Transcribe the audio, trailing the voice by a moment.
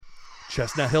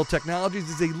Chestnut Hill Technologies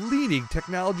is a leading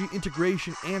technology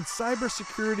integration and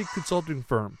cybersecurity consulting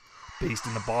firm based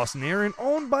in the Boston area and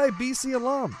owned by a BC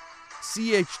alum.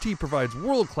 CHT provides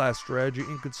world-class strategy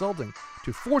and consulting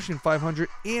to Fortune 500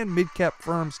 and mid-cap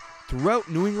firms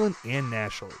throughout New England and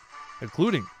nationally,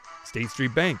 including State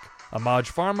Street Bank,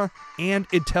 Amaj Pharma, and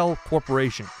Intel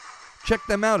Corporation. Check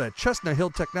them out at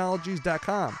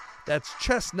chestnuthilltechnologies.com. That's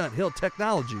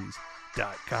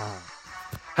chestnuthilltechnologies.com.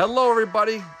 Hello,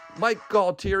 everybody. Mike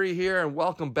Gualtieri here, and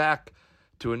welcome back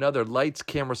to another Lights,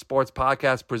 Camera, Sports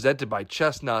podcast presented by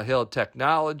Chestnut Hill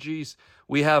Technologies.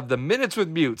 We have the Minutes with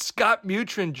Mute. Scott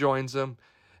Mutryn joins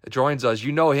us.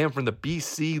 You know him from the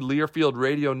BC Learfield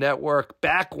Radio Network.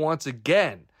 Back once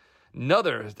again.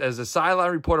 Another as a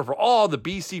sideline reporter for all the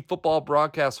BC football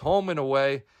broadcasts, home and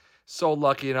away. So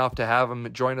lucky enough to have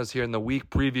him join us here in the week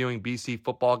previewing BC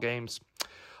football games.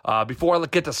 Before I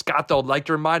get to Scott, though, I'd like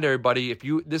to remind everybody,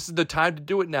 this is the time to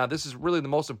do it now. This is really the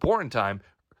most important time.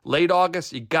 Late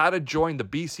August, you got to join the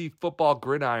BC Football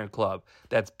Gridiron Club.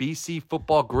 That's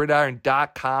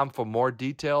bcfootballgridiron.com for more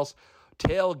details.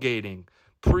 Tailgating,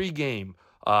 pregame,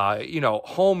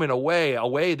 home and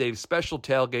away. They have special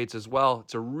tailgates as well.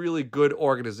 It's a really good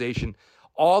organization.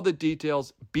 All the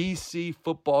details,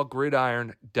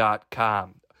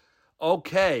 bcfootballgridiron.com.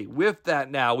 Okay, with that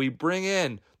now, we bring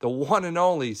in the one and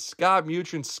only Scott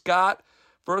Mutryn. Scott,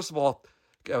 first of all,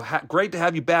 great to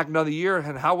have you back another year,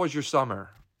 and how was your summer?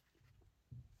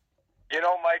 You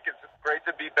know, Mike, it's great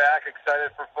to be back, excited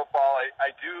for football.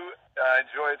 I do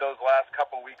enjoy those last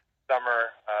couple weeks of summer,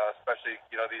 especially,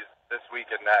 this week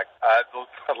and next.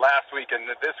 Last week and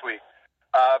this week.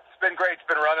 It's been great. It's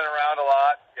been running around a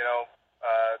lot,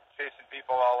 chasing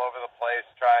people all over the place,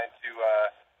 trying to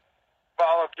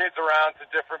follow kids around to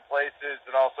different places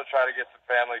and also try to get some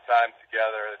family time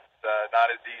together. It's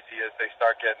not as easy as they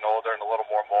start getting older and a little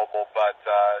more mobile, but,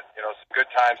 some good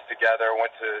times together. Went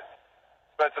to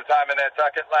spend some time in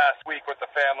Nantucket last week with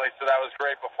the family, so that was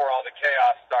great before all the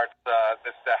chaos starts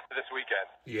this weekend.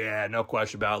 Yeah, no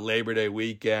question about Labor Day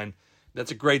weekend. That's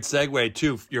a great segue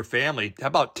to your family. How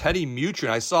about Teddy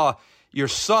Mutryn? I saw your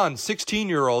son,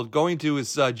 16-year-old, going to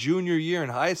his junior year in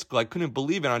high school. I couldn't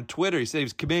believe it on Twitter. He said he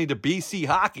was committing to BC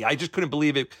hockey. I just couldn't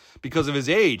believe it because of his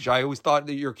age. I always thought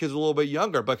that your kid's a little bit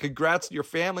younger, but congrats to your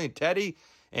family and Teddy.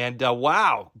 And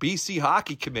wow, BC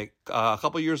hockey commit a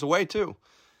couple years away too.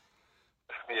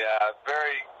 Yeah,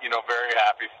 very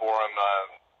happy for him.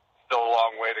 Still a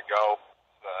long way to go.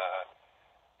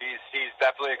 He's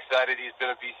definitely excited. He's been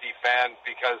a BC fan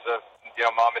because of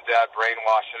mom and dad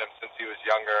brainwashing him since he was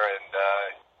younger, and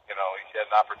he had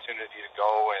an opportunity to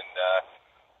go, and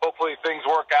hopefully things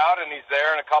work out, and he's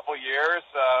there in a couple years.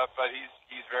 But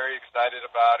he's very excited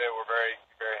about it. We're very,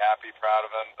 very happy, proud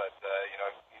of him. But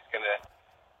he's going to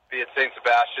be at St.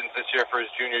 Sebastian's this year for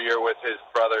his junior year with his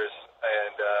brothers,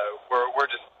 and we're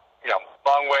just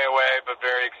long way away, but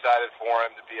very excited for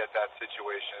him to be at that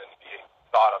situation and be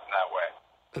thought of in that way.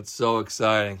 That's so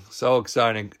exciting. So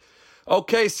exciting.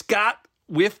 Okay, Scott,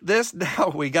 with this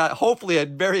now, we got hopefully a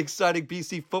very exciting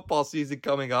BC football season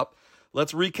coming up.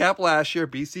 Let's recap last year.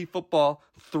 BC football,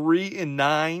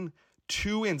 3-9,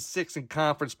 2-6 in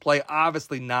conference play.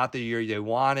 Obviously not the year they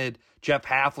wanted. Jeff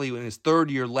Hafley in his third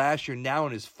year last year, now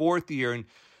in his fourth year. And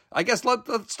I guess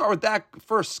let's start with that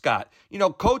first, Scott.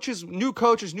 New coaches, new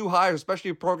hires,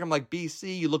 especially a program like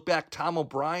BC. You look back, Tom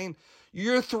O'Brien,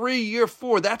 year 3, year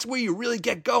 4. That's where you really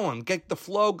get going, get the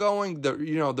flow going.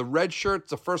 The red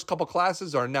shirts, the first couple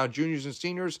classes are now juniors and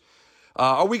seniors.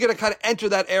 Are we going to kind of enter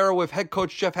that era with head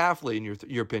coach Jeff Hafley, in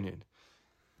your opinion?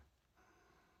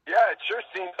 Yeah, it sure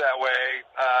seems that way.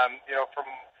 From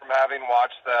having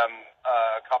watched them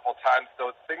a couple times,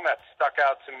 the thing that stuck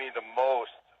out to me the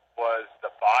most was the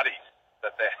bodies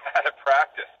that they had at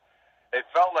practice. It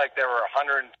felt like there were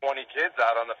 120 kids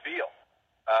out on the field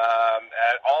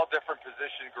at all different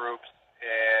position groups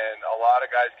and a lot of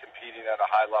guys competing at a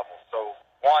high level. So,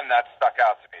 one, that stuck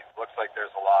out to me. It looks like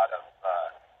there's a lot of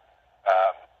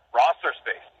roster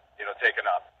space, taken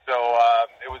up. So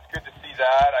it was good to see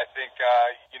that. I think,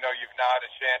 you've now had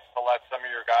a chance to let some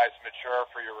of your guys mature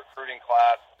for your recruiting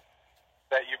class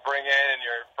that you bring in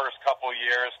your first couple of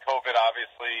years. COVID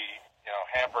obviously,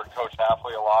 hampered Coach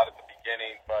Hafley a lot at the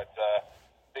beginning, but I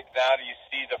think now you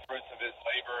see the fruits of his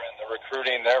labor and the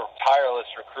recruiting. They're tireless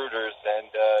recruiters,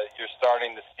 and you're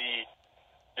starting to see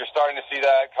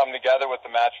that come together with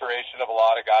the maturation of a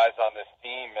lot of guys on this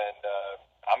team, and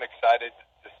I'm excited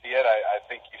to see it. I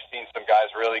think you've seen some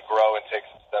guys really grow and take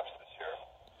some steps this year.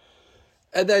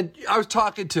 And then I was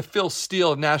talking to Phil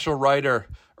Steele, a national writer,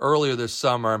 earlier this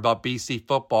summer about BC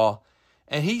football,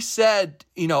 And he said,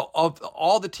 of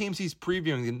all the teams he's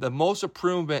previewing, the most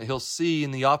improvement he'll see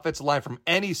in the offensive line from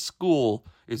any school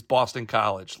is Boston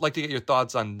College. I'd like to get your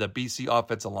thoughts on the BC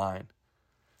offensive line.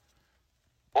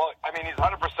 Well, I mean, he's 100%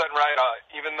 right.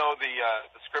 Even though the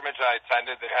scrimmage I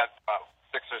attended, they had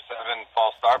 6 or 7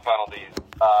 false start penalties,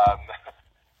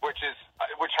 which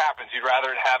happens. You'd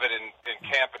rather have it in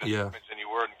camp in a scrimmage than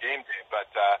you were in game day. But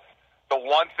the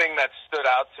one thing that stood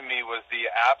out to me was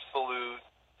the absolute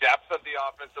depth of the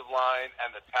offensive line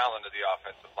and the talent of the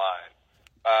offensive line.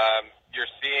 You're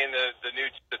seeing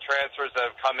the transfers that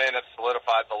have come in have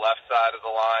solidified the left side of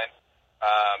the line.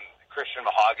 Christian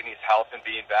Mahogany's health and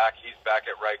being back, he's back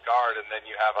at right guard, and then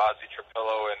you have Ozzie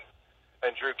Trapillo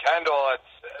and Drew Kendall at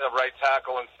right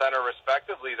tackle and center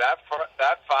respectively. That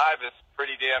 5 is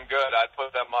pretty damn good. I'd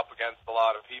put them up against a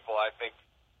lot of people. I think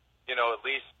at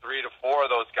least 3 to 4 of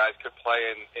those guys could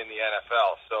play in the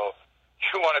NFL. So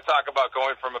you want to talk about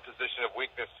going from a position of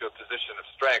weakness to a position of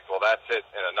strength. Well, that's it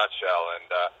in a nutshell. And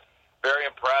very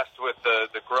impressed with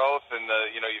the growth and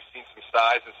you've seen some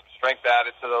size and some strength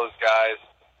added to those guys.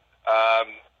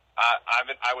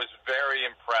 I was very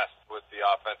impressed with the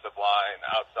offensive line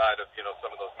outside of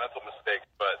some of those mental mistakes.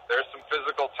 But there's some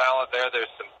physical talent there.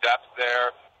 There's some depth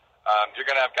there. You're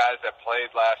going to have guys that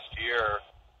played last year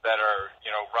that are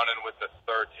running with the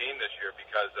third team this year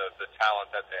because of the talent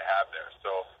that they have there.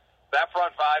 So that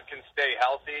front 5 can stay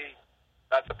healthy.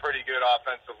 That's a pretty good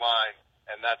offensive line,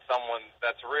 and that's someone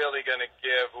that's really going to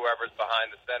give whoever's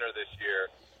behind the center this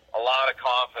year a lot of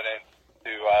confidence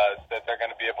that they're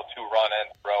going to be able to run and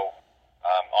throw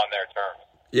on their terms.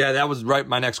 Yeah, that was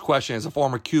my next question. As a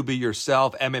former QB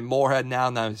yourself, Emmett Morehead now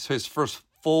it's his first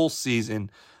full season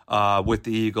with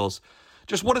the Eagles.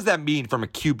 Just what does that mean from a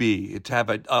QB to have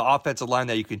an offensive line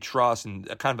that you can trust and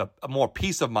kind of a more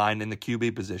peace of mind in the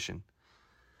QB position?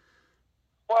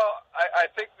 Well, I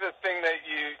think the thing that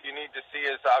you need to see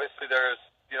is obviously there's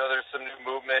some new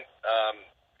movement.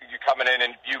 You coming in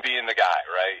and you being the guy,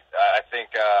 right? I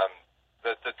think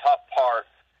the tough part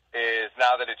is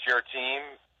now that it's your team,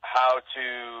 how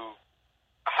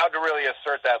to really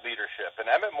assert that leadership. And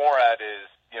Emmett Morehead is,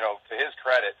 to his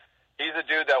credit, he's a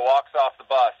dude that walks off the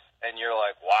bus and you're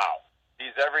like, wow,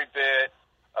 he's every bit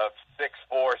of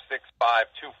 6'4", 6'5",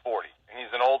 240. And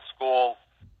he's an old school.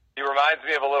 He reminds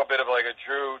me of a little bit of like a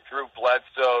Drew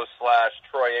Bledsoe /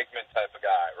 Troy Aikman type of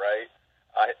guy, right?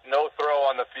 No throw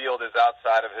on the field is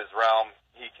outside of his realm.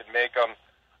 He can make them.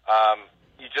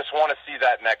 You just want to see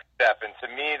that next step. And to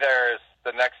me,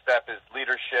 the next step is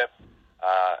leadership,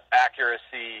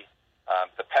 accuracy,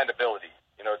 dependability.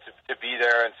 To be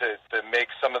there and to make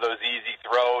some of those easy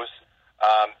throws,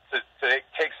 to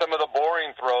take some of the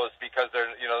boring throws because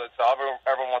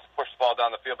everyone wants to push the ball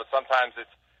down the field, but sometimes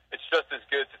it's just as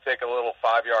good to take a little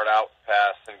 5-yard out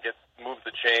pass and move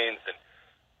the chains and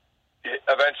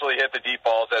eventually hit the deep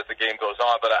balls as the game goes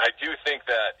on. But I do think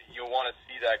that you want to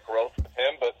see that growth with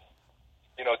him. But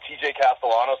TJ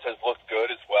Castellanos has looked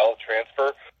good as well.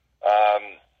 Transfer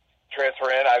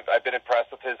in. I've been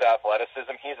impressed with his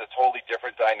athleticism. He's a totally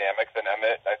different dynamic than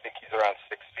Emmett. I think he's around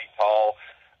 6 feet tall,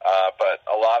 but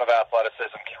a lot of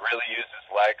athleticism. Can really use his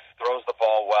legs. Throws the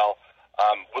ball well.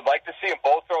 Would like to see them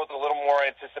both throw with a little more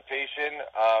anticipation,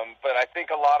 but I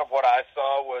think a lot of what I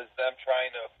saw was them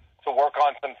trying to work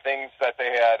on some things that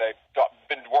they had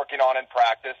been working on in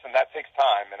practice, and that takes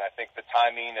time. And I think the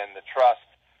timing and the trust,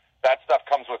 that stuff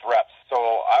comes with reps. So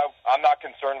I'm not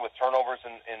concerned with turnovers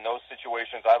in those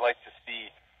situations. I like to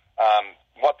see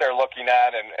what they're looking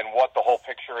at and what the whole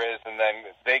picture is, and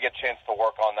then they get a chance to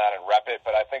work on that and rep it.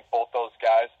 But I think both those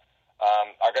guys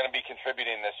are going to be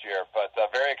contributing this year. But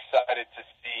very excited to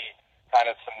see kind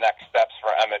of some next steps for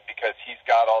Emmett because he's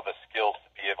got all the skills to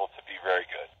be able to be very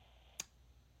good.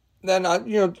 Then,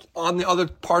 on the other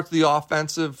parts of the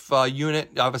offensive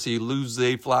unit, obviously you lose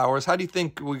Zay Flowers. How do you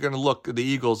think we're going to look at the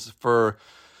Eagles for,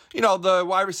 the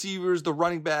wide receivers, the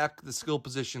running back, the skill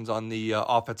positions on the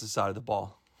offensive side of the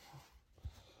ball?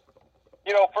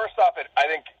 First off, I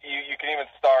think you can even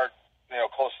start,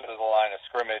 closer to the line of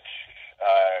scrimmage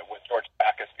with George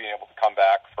Backus being able to come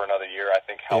back for another year. I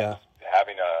think helps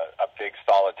having a big,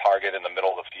 solid target in the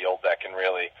middle of the field that can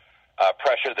really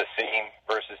pressure the seam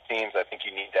versus teams. I think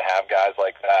you need to have guys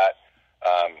like that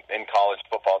in college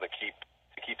football to keep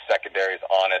secondaries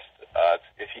honest.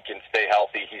 If he can stay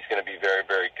healthy, he's going to be very,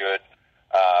 very good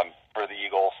for the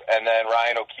Eagles. And then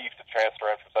Ryan O'Keefe to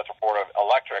transfer in from Central Florida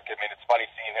Electric. I mean, it's funny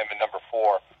seeing him in number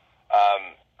 4.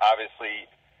 Obviously,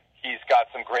 he's got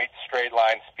some great straight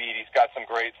line speed. He's got some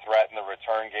great threat in the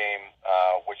return game,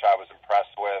 which I was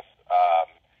impressed with.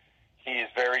 He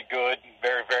is very good,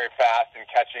 very, very fast in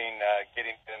catching,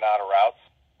 getting in and out of routes.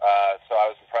 So I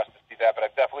was impressed to see that, but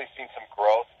I've definitely seen some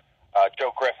growth.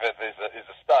 Joe Griffith is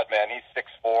a stud, man. He's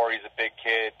 6'4", he's a big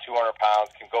kid, 200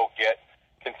 pounds, can go get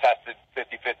contested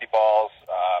 50-50 balls.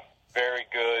 Very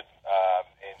good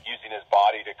in using his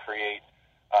body to create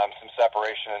some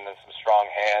separation and then some strong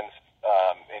hands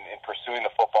in pursuing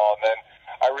the football. And then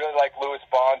I really like Lewis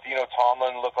Bond, Dino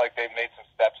Tomlin look like they've made some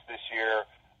steps this year.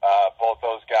 Both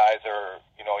those guys are,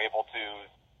 able to.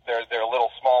 They're a little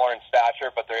smaller in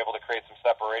stature, but they're able to create some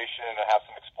separation and have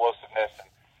some explosiveness. And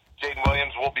Jaden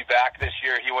Williams will be back this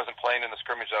year. He wasn't playing in the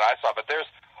scrimmage that I saw, but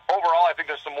overall, I think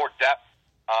there's some more depth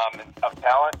of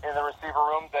talent in the receiver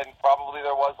room than probably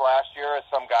there was last year, as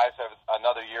some guys have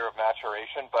another year of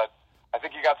maturation. But I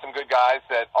think you got some good guys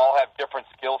that all have different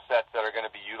skill sets that are going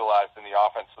to be utilized in the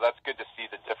offense. So that's good to see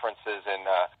the differences in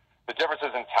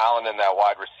talent in that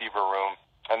wide receiver room.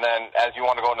 And then as you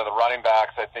want to go into the running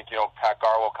backs, I think, Pat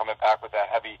Garwell coming back with that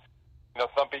heavy,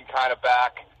 thumping kind of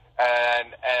back.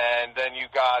 And then you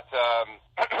got,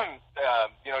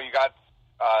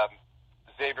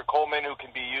 Xavier Coleman, who can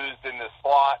be used in the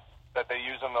slot, that they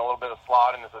use him in a little bit of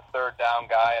slot and as a third down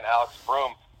guy, and Alex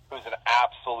Broom, who's an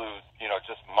absolute,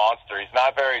 just monster. He's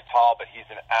not very tall, but he's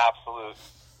an absolute,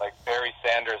 like, Barry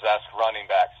Sanders-esque running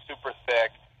back. Super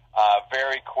thick,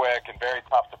 very quick, and very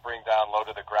tough to bring down low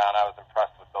to the ground. I was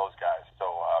impressed with those guys. So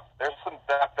there's some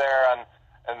depth there, and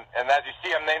as you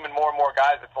see, I'm naming more and more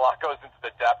guys. It's a lot goes into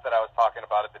the depth that I was talking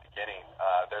about at the beginning.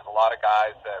 There's a lot of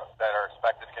guys that are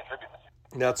expected to contribute this year.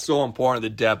 That's so important, the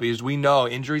depth, because we know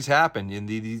injuries happen, and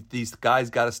these guys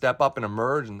got to step up and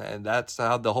emerge, and that's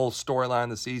how the whole storyline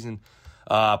of the season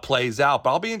plays out.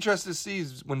 But I'll be interested to see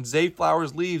when Zay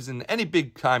Flowers leaves, and any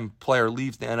big-time player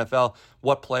leaves the NFL,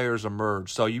 what players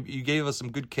emerge. So you gave us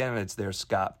some good candidates there,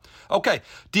 Scott. Okay,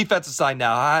 defensive side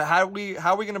now. How are we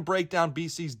going to break down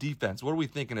BC's defense? What are we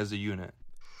thinking as a unit?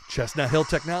 Chestnut Hill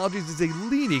Technologies is a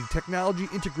leading technology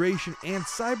integration and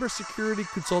cybersecurity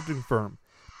consulting firm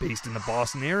based in the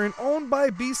Boston area and owned by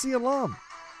a BC alum.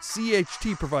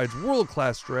 CHT provides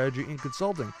world-class strategy and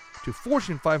consulting to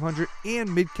Fortune 500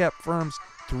 and mid-cap firms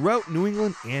throughout New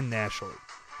England and nationally,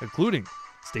 including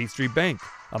State Street Bank,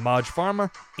 Amaj Pharma,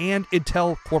 and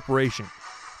Intel Corporation.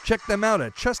 Check them out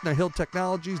at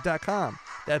chestnuthilltechnologies.com.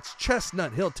 That's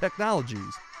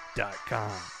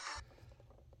chestnuthilltechnologies.com.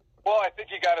 Well, I think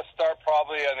you got to start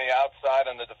probably on the outside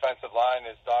on the defensive line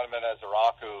is Donovan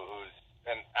Ezeraku, who's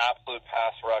an absolute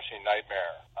pass rushing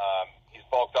nightmare. He's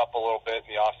bulked up a little bit in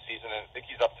the off season, and I think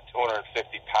he's up to 250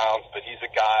 pounds, but he's a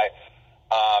guy,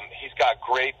 he's got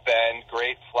great bend,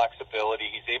 great flexibility.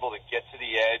 He's able to get to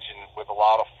the edge and with a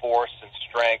lot of force and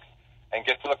strength and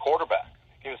get to the quarterback.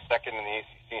 He was second in the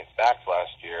ACC in sacks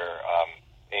last year,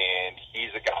 and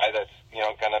he's a guy that's,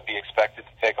 going to be expected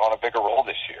to take on a bigger role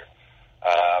this year.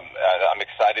 I'm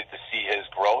excited to see his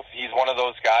growth. He's one of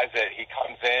those guys that he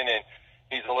comes in and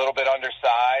he's a little bit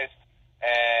undersized,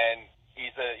 and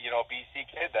he's a BC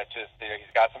kid that just he's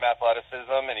got some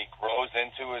athleticism, and he grows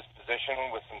into his position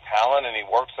with some talent, and he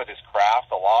works at his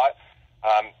craft a lot,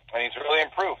 and he's really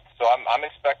improved. So I'm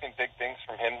expecting big things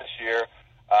from him this year.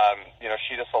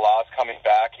 Sheeta Salah's coming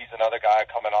back. He's another guy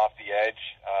coming off the edge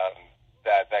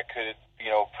that could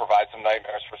provide some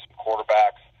nightmares for some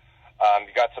quarterbacks.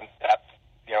 You got some depth,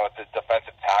 at the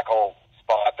defensive tackle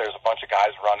spot. There's a bunch of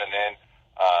guys running in.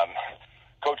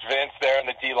 Coach Vince there in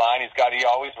the D-line, he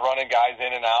always running guys in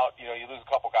and out. You lose a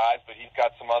couple guys, but he's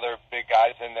got some other big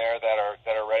guys in there that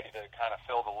are ready to kind of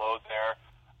fill the load there.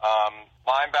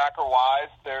 Linebacker-wise,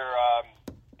 they're,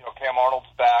 Cam Arnold's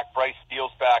back, Bryce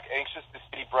Steele's back. Anxious to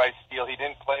see Bryce Steele. He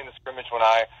didn't play in the scrimmage when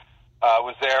I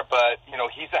was there, but,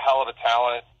 he's a hell of a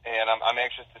talent, and I'm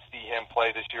anxious to see him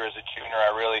play this year as a junior. I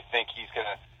really think he's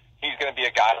gonna be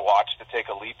a guy to watch to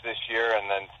take a leap this year. And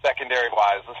then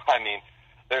secondary-wise,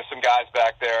 there's some guys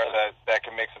back there that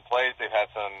can make some plays. They've had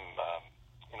some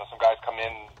guys come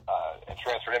in and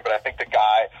transferred in, but I think the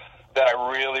guy that I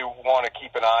really want to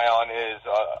keep an eye on is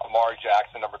Amari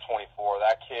Jackson, number 24.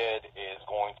 That kid is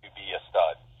going to be a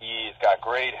stud. He's got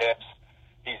great hips.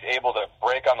 He's able to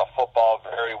break on the football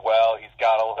very well. He's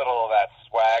got a little of that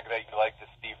swag that you like to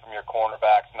see from your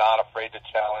cornerbacks, not afraid to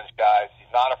challenge guys.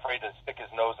 He's not afraid to stick his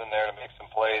nose in there to make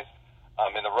some plays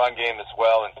in the run game as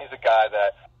well, and he's a guy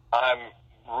that I'm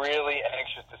really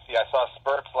anxious to see. I saw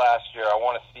spurts last year. I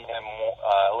want to see him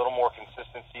a little more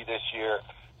consistency this year,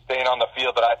 staying on the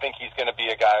field, but I think he's going to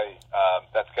be a guy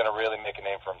that's going to really make a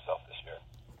name for himself this year.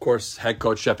 Of course, head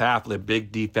coach Jeff Hafley, a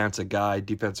big defensive guy,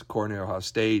 defensive coordinator, Ohio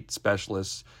State,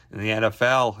 specialist in the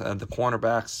NFL, and the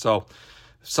cornerbacks. So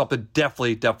something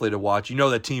definitely to watch.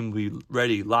 That team will be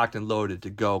ready, locked and loaded to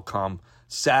go come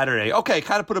Saturday. Okay,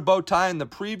 kind of put a bow tie in the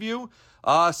preview.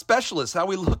 Specialists, how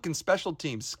we look in special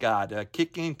teams, Scott?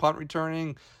 Kicking, punt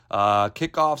returning,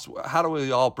 kickoffs. How do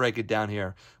we all break it down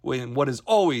here? When what is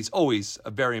always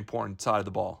a very important side of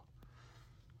the ball.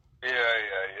 Yeah.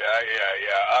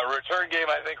 Return game.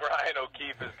 I think Ryan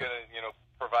O'Keefe is going to,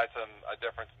 provide a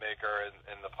difference maker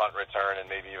in the punt return and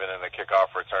maybe even in the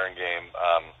kickoff return game.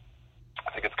 I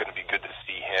think it's going to be good to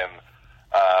see him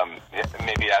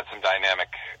maybe add some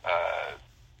dynamic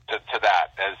to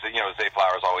that. As Zay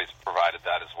Flowers always provided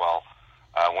that as well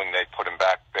when they put him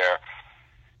back there.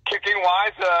 Kicking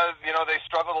wise, they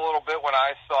struggled a little bit when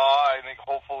I saw. I think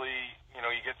hopefully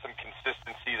you get some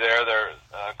consistency there.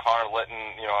 Connor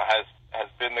Litton has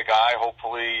been the guy.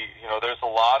 Hopefully there's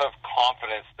a lot of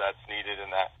confidence that's needed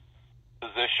in that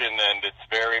position, and it's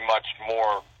very much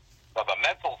more of a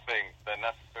mental thing than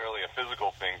necessarily a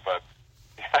physical thing. But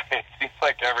it seems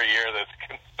like every year there's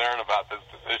concern about this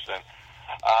position.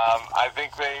 I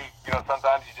think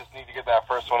sometimes you just need to get that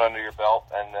first one under your belt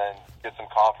and then get some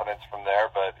confidence from there.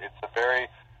 But it's a very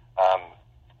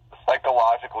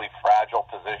psychologically fragile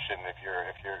position if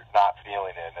you're not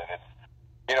feeling it. And it's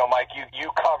Mike, you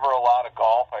cover a lot of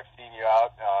golf. I've seen you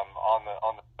out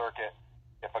on the circuit.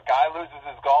 If a guy loses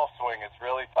his golf swing, it's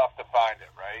really tough to find it,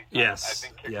 right? Yes. I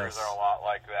think kickers are a lot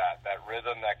like that. That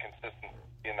rhythm, that consistency,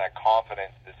 and that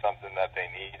confidence is something that they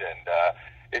need. And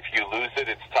if you lose it,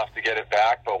 it's tough to get it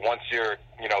back. But once you're,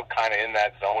 kind of in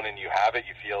that zone and you have it,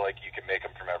 you feel like you can make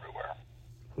them from everywhere.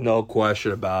 No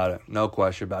question about it.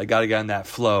 You got to get in that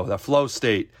flow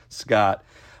state, Scott.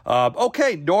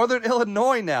 Okay, Northern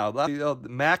Illinois now. The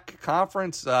MAC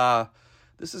conference.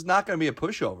 This is not going to be a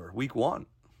pushover. Week 1.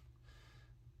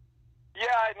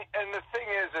 Yeah, and the thing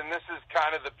is, and this is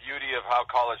kind of the beauty of how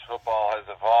college football has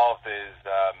evolved, is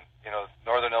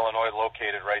Northern Illinois,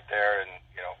 located right there in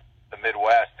the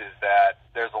Midwest, is that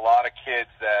there's a lot of kids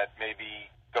that maybe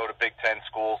go to Big Ten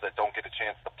schools that don't get a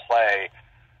chance to play,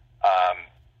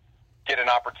 get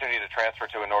an opportunity to transfer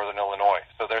to a Northern Illinois.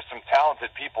 So there's some talented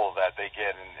people that they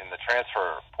get in the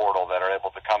transfer portal that are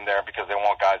able to come there because they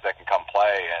want guys that can come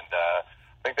play. And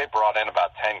I think they brought in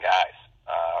about 10 guys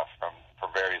from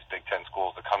various Big Ten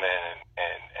schools to come in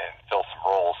and fill some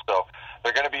roles. So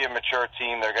they're going to be a mature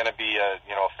team. They're going to be a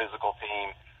physical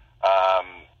team.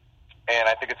 And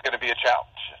I think it's going to be a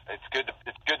challenge. It's good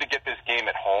to get this game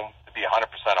at home. To be 100%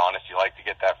 honest, you like to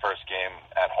get that first game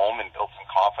at home and build some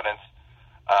confidence.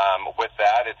 With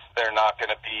that, they're not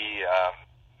going to be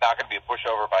a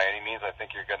pushover by any means. I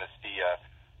think you're going to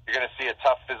see a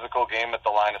tough physical game at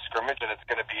the line of scrimmage, and it's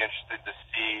going to be interesting to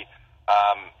see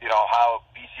how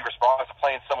BC responds to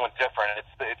playing someone different.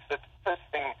 It's the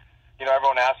thing.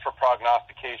 Everyone asks for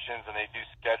prognostications, and they do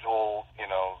schedule,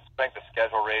 strength of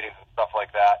schedule ratings and stuff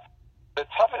like that. The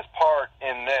toughest part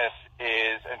in this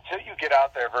is until you get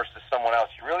out there versus someone else,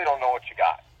 you really don't know what you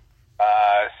got.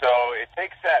 So it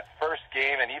takes that first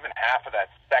game and even half of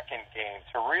that second game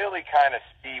to really kind of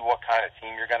see what kind of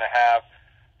team you're going to have,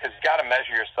 because you got to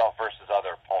measure yourself versus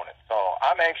other opponents. So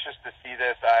I'm anxious to see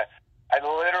this. I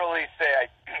literally say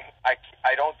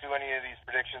I don't do any of these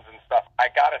predictions and stuff. I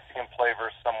got to see him play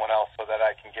versus someone else so that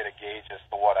I can get a gauge as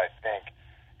to what I think.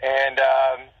 And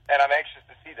I'm anxious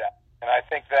to see that. And I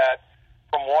think that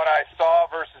from what I saw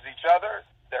versus each other,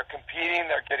 they're competing.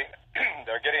 They're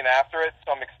getting after it.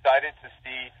 So I'm excited to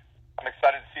see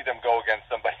them go against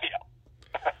somebody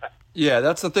else. Yeah,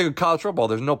 that's the thing with college football.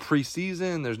 There's no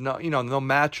preseason. There's no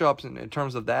matchups in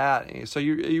terms of that. So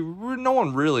no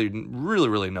one really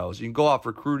knows. You can go off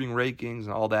recruiting rankings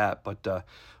and all that, but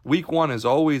week 1 is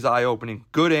always eye-opening,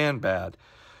 good and bad.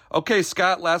 Okay,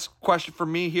 Scott, last question for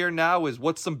me here now is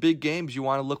what's some big games you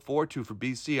want to look forward to for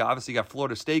BC? Obviously, you got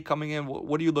Florida State coming in.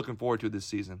 What are you looking forward to this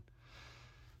season?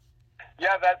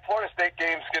 Yeah, that Florida State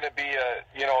game's going to be a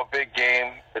big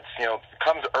game. It's it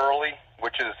comes early,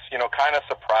 which is kind of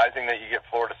surprising that you get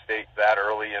Florida State that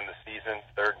early in the season,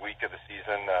 third week of the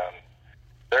season.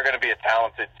 They're going to be a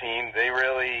talented team. They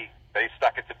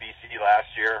stuck it to BC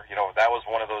last year. That was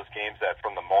one of those games that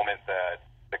from the moment that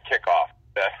the kickoff,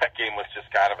 that game was just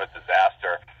kind of a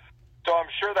disaster. So I'm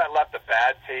sure that left a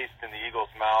bad taste in the Eagles'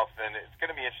 mouth, and it's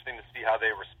going to be interesting to see how they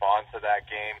respond to that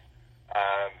game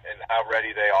and how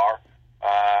ready they are.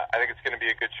 I think it's going to be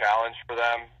a good challenge for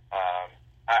them.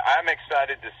 I'm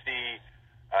excited to see,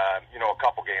 a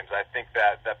couple games. I think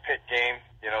that the Pitt game,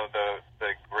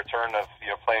 the return of,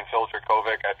 playing Phil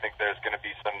Dracovic, I think there's going to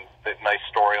be some nice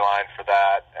storyline for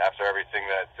that after everything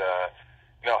that,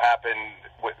 happened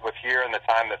with here and the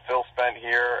time that Phil spent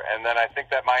here. And then I think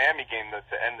that Miami game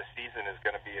to end the season is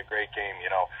going to be a great game.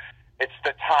 It's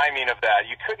the timing of that.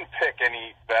 You couldn't pick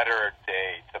any better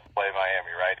day to play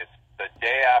Miami, right? It's the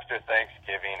day after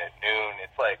Thanksgiving at noon.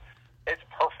 It's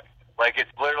perfect. Like,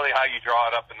 it's literally how you draw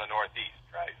it up in the Northeast,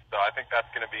 right? So I think that's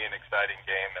going to be an exciting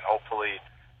game, and hopefully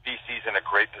BC's in a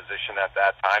great position at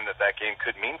that time that game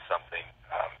could mean something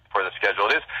for the schedule.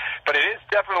 But it is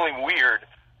definitely weird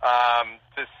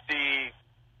to see,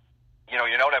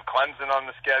 you don't have Clemson on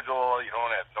the schedule, you don't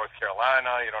have North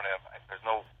Carolina, I don't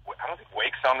think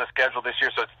Wake's on the schedule this year,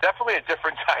 so it's definitely a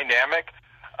different dynamic.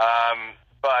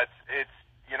 But it's,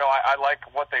 I like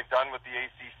what they've done with the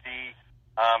ACC.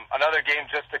 Another game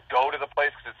just to go to the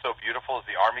place because it's so beautiful is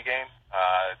the Army game.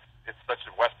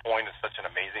 West Point is such an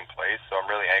amazing place, so I'm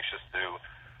really anxious to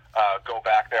go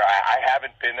back there. I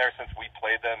haven't been there since we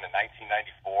played them in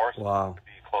 1994. So wow. It'll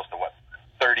be close to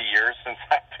 30 years since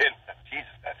I've been.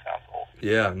 Jesus, that sounds old.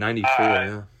 Yeah,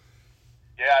 94.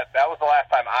 Yeah, that was the last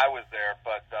time I was there,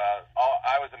 but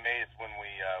I was amazed when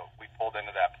we pulled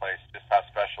into that place, just how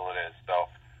special it is. So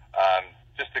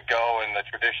just to go and the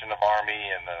tradition of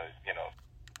Army and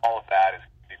all of that is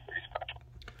going to be pretty special.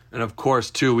 And of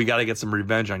course, too, we got to get some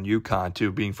revenge on UConn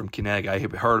too. Being from Connecticut, I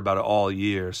have heard about it all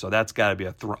year, so that's got to be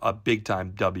a big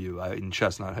time W in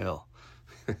Chestnut Hill.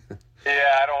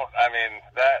 Yeah,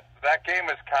 that game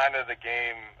is kind of the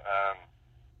game,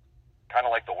 kind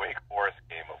of like the Wake Forest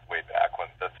game of way back when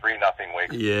the 3-0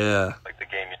 Wake. Yeah, like the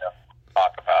game you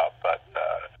talk about, but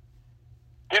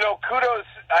kudos.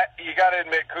 You got to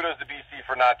admit, kudos to BC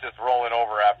for not just rolling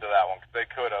over after that one because they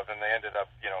could have, and they ended up,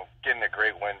 getting a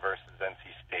great win versus NC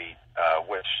State,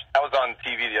 which I was on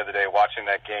TV the other day watching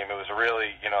that game. It was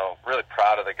really, really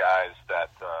proud of the guys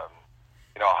that,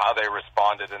 how they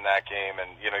responded in that game,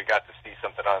 and you got to see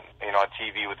something on, on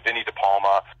TV with Vinny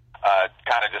DePalma,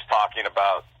 kind of just talking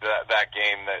about that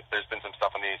game. That there's been some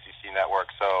stuff on the ACC network,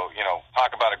 so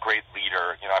talk about a great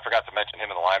leader. I forgot to mention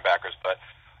him in the linebackers, but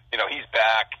he's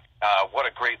back. What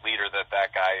a great leader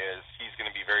that guy is. He's going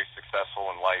to be very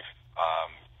successful in life.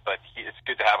 But it's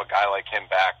good to have a guy like him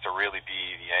back to really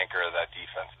be the anchor of that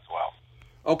defense as well.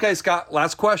 Okay, Scott,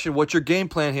 last question. What's your game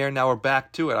plan here? Now we're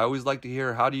back to it. I always like to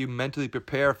hear, how do you mentally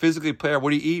prepare, physically prepare?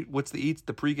 What do you eat? What's the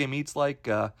pregame eats like?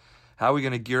 How are we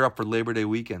going to gear up for Labor Day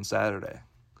weekend, Saturday?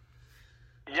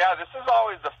 Yeah, this is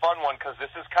always the fun one because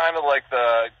this is kind of like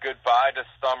the goodbye to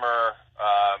summer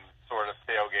sort of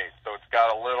tailgate. So it's got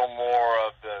a little more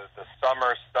of the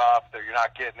summer stuff that you're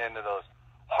not getting into those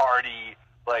hearty,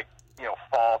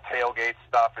 fall tailgate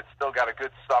stuff. It's still got a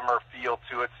good summer feel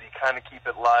to it, so you kind of keep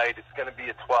it light. It's going to be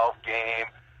a 12 game.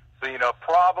 So,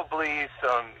 probably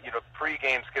some,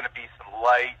 pregame's going to be some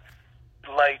light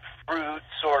fruit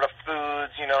sort of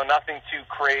foods, nothing too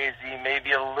crazy,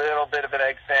 maybe a little bit of an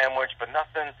egg sandwich, but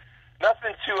nothing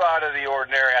too out of the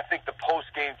ordinary. I think the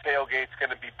post-game tailgate's going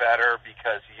to be better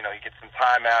because, you get some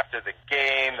time after the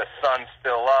game, the sun's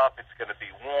still up, it's going to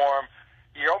be warm.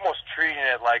 You're almost treating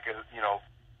it like a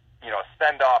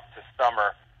send-off to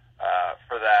summer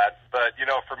for that. But,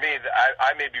 for me,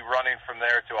 I may be running from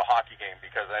there to a hockey game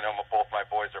because I know both my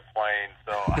boys are playing,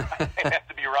 so I have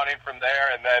to be running from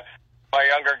there, and then my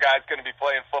younger guy's going to be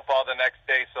playing football the next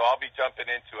day, so I'll be jumping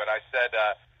into it. I said,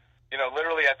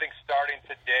 literally, I think starting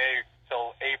today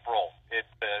till April,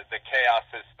 the chaos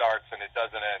starts and it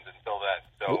doesn't end until then.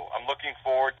 So I'm looking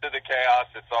forward to the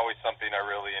chaos. It's always something I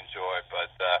really enjoy,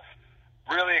 but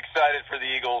really excited for the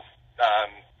Eagles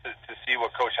to see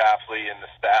what Coach Hafley and the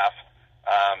staff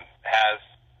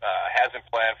hasn't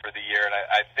planned for the year. And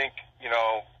I think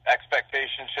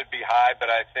expectations should be high,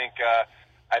 but I think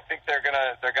they're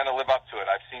gonna live up to it.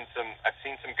 I've seen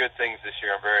some good things this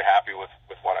year. I'm very happy with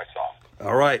what I saw.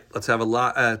 All right, let's have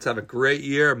a great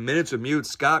year. Minutes of Mute,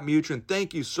 Scott Mutryn,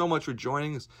 thank you so much for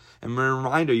joining us. And a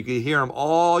reminder, you can hear him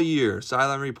all year.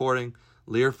 Sideline reporting,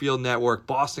 Learfield Network,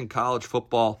 Boston College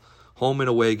football, home and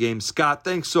away games. Scott,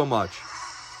 thanks so much.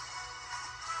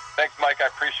 Thanks, Mike. I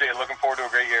appreciate it. Looking forward to a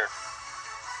great year.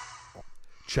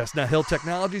 Chestnut Hill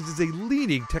Technologies is a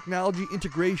leading technology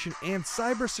integration and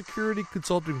cybersecurity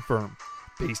consulting firm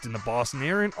based in the Boston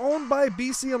area and owned by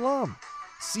BC alum.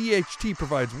 CHT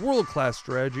provides world-class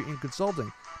strategy and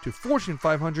consulting to Fortune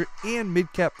 500 and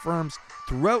mid-cap firms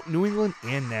throughout New England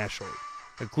and nationally,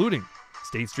 including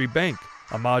State Street Bank,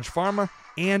 Amaj Pharma,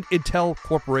 and Intel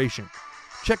Corporation.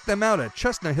 Check them out at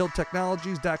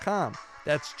chestnuthilltechnologies.com.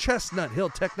 That's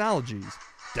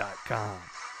chestnuthilltechnologies.com.